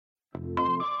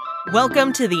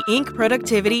Welcome to the Inc.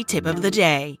 Productivity Tip of the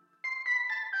Day.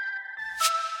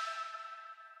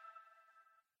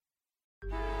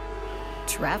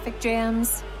 Traffic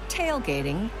jams,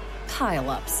 tailgating,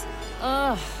 pile-ups.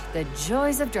 Ugh, the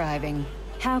joys of driving.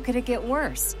 How could it get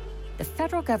worse? The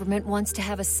federal government wants to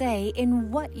have a say in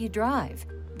what you drive.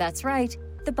 That's right.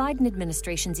 The Biden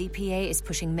administration's EPA is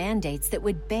pushing mandates that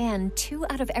would ban 2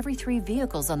 out of every 3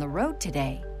 vehicles on the road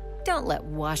today. Don't let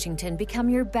Washington become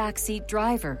your backseat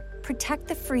driver. Protect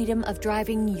the freedom of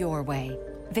driving your way.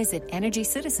 Visit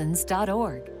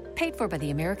EnergyCitizens.org. Paid for by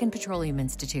the American Petroleum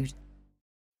Institute.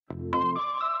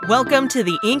 Welcome to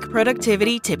the Inc.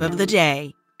 Productivity Tip of the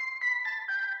Day.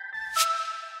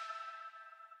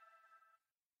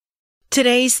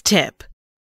 Today's tip: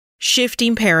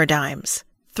 shifting paradigms.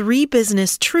 3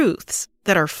 business truths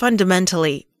that are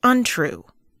fundamentally untrue.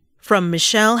 From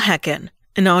Michelle Hecken,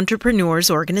 an entrepreneur's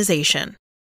organization.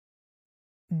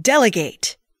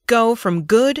 Delegate. Go from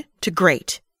good to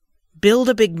great. Build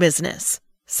a big business.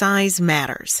 Size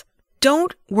matters.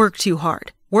 Don't work too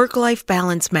hard. Work-life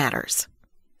balance matters.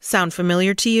 Sound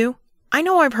familiar to you? I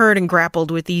know I've heard and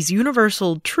grappled with these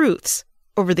universal truths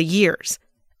over the years,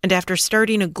 and after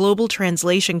starting a global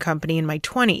translation company in my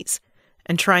 20s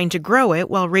and trying to grow it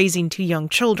while raising 2 young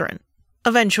children,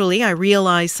 eventually I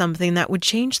realized something that would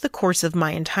change the course of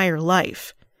my entire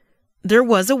life. There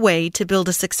was a way to build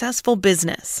a successful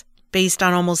business based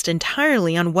on almost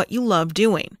entirely on what you love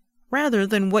doing, rather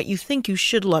than what you think you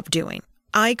should love doing.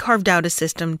 I carved out a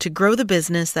system to grow the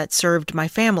business that served my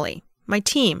family, my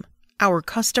team, our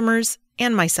customers,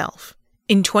 and myself.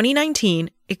 In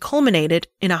 2019, it culminated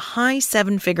in a high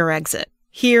 7-figure exit.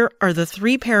 Here are the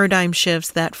 3 paradigm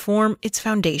shifts that form its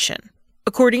foundation.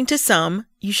 According to some,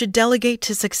 you should delegate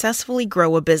to successfully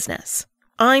grow a business.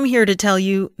 I'm here to tell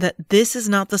you that this is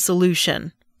not the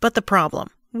solution, but the problem.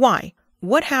 Why?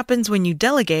 What happens when you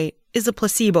delegate is a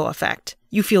placebo effect.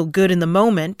 You feel good in the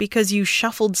moment because you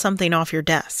shuffled something off your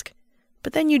desk.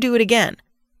 But then you do it again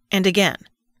and again.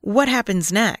 What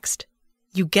happens next?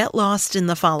 You get lost in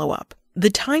the follow-up.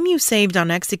 The time you saved on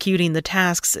executing the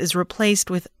tasks is replaced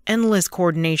with endless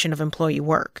coordination of employee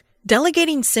work.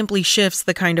 Delegating simply shifts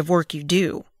the kind of work you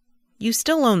do. You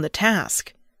still own the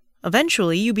task.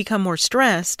 Eventually, you become more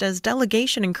stressed as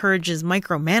delegation encourages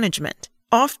micromanagement.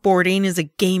 Offboarding is a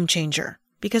game changer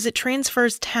because it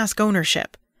transfers task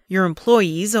ownership. Your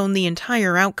employees own the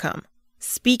entire outcome.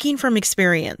 Speaking from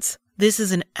experience, this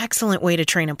is an excellent way to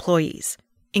train employees,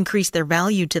 increase their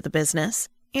value to the business,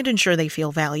 and ensure they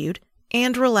feel valued,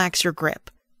 and relax your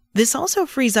grip. This also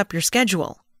frees up your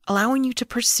schedule, allowing you to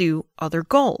pursue other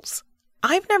goals.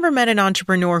 I've never met an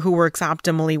entrepreneur who works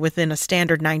optimally within a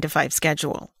standard 9-to-5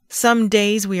 schedule. Some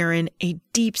days we are in a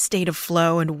deep state of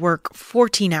flow and work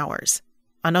 14 hours.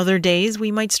 On other days,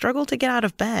 we might struggle to get out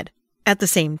of bed. At the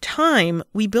same time,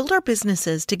 we build our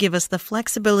businesses to give us the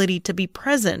flexibility to be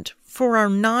present for our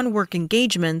non-work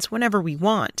engagements whenever we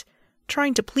want,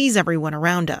 trying to please everyone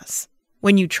around us.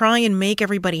 When you try and make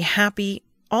everybody happy,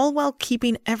 all while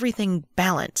keeping everything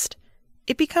balanced,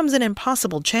 it becomes an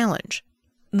impossible challenge.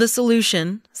 The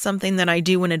solution, something that I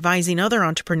do when advising other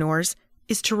entrepreneurs,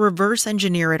 is to reverse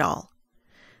engineer it all.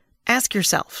 Ask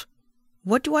yourself,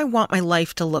 what do I want my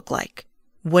life to look like?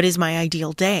 What is my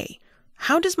ideal day?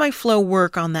 How does my flow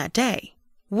work on that day?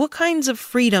 What kinds of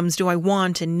freedoms do I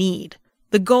want and need?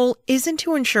 The goal isn't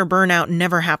to ensure burnout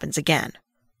never happens again.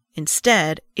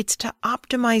 Instead, it's to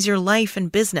optimize your life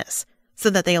and business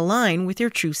so that they align with your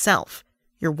true self,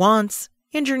 your wants,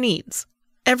 and your needs.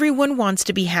 Everyone wants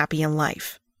to be happy in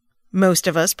life. Most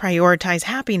of us prioritize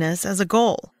happiness as a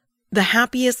goal. The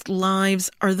happiest lives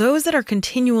are those that are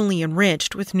continually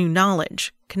enriched with new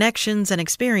knowledge, connections, and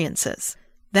experiences.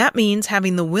 That means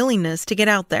having the willingness to get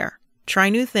out there, try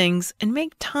new things, and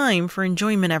make time for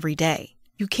enjoyment every day.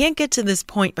 You can't get to this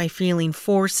point by feeling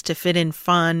forced to fit in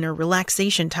fun or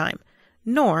relaxation time,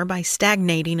 nor by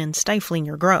stagnating and stifling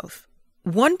your growth.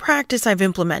 One practice I've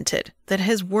implemented that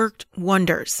has worked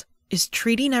wonders is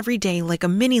treating every day like a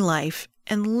mini life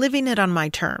and living it on my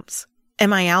terms.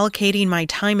 Am I allocating my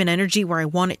time and energy where I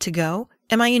want it to go?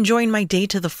 Am I enjoying my day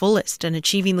to the fullest and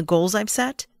achieving the goals I've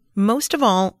set? Most of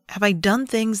all, have I done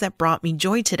things that brought me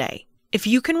joy today? If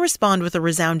you can respond with a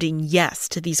resounding yes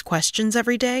to these questions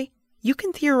every day, you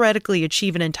can theoretically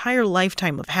achieve an entire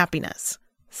lifetime of happiness.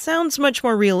 Sounds much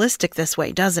more realistic this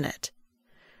way, doesn't it?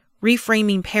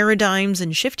 Reframing paradigms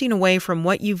and shifting away from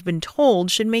what you've been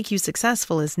told should make you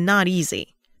successful is not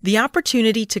easy. The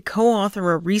opportunity to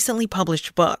co-author a recently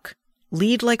published book,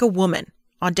 Lead Like a Woman,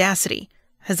 Audacity,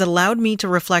 has allowed me to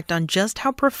reflect on just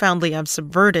how profoundly I've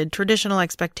subverted traditional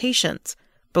expectations,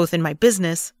 both in my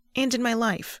business and in my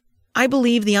life. I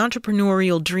believe the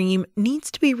entrepreneurial dream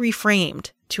needs to be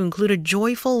reframed to include a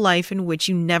joyful life in which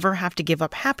you never have to give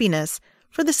up happiness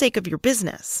for the sake of your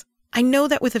business. I know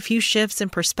that with a few shifts in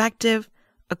perspective,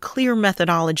 a clear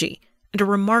methodology, and a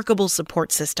remarkable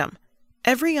support system,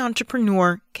 every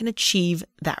entrepreneur can achieve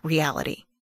that reality.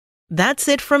 That's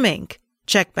it from Inc.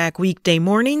 Check back weekday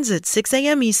mornings at 6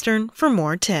 a.m. Eastern for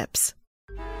more tips.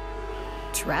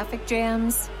 Traffic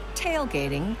jams,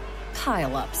 tailgating,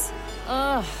 pile-ups.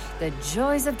 Ugh, the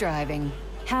joys of driving.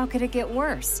 How could it get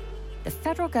worse? The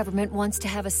federal government wants to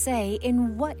have a say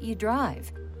in what you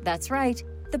drive. That's right.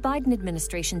 The Biden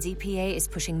administration's EPA is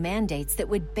pushing mandates that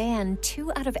would ban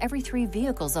 2 out of every 3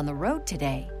 vehicles on the road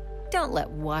today. Don't let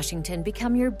Washington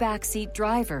become your backseat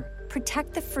driver.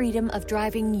 Protect the freedom of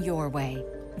driving your way.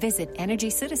 Visit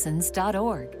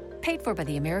EnergyCitizens.org. Paid for by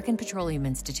the American Petroleum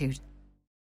Institute.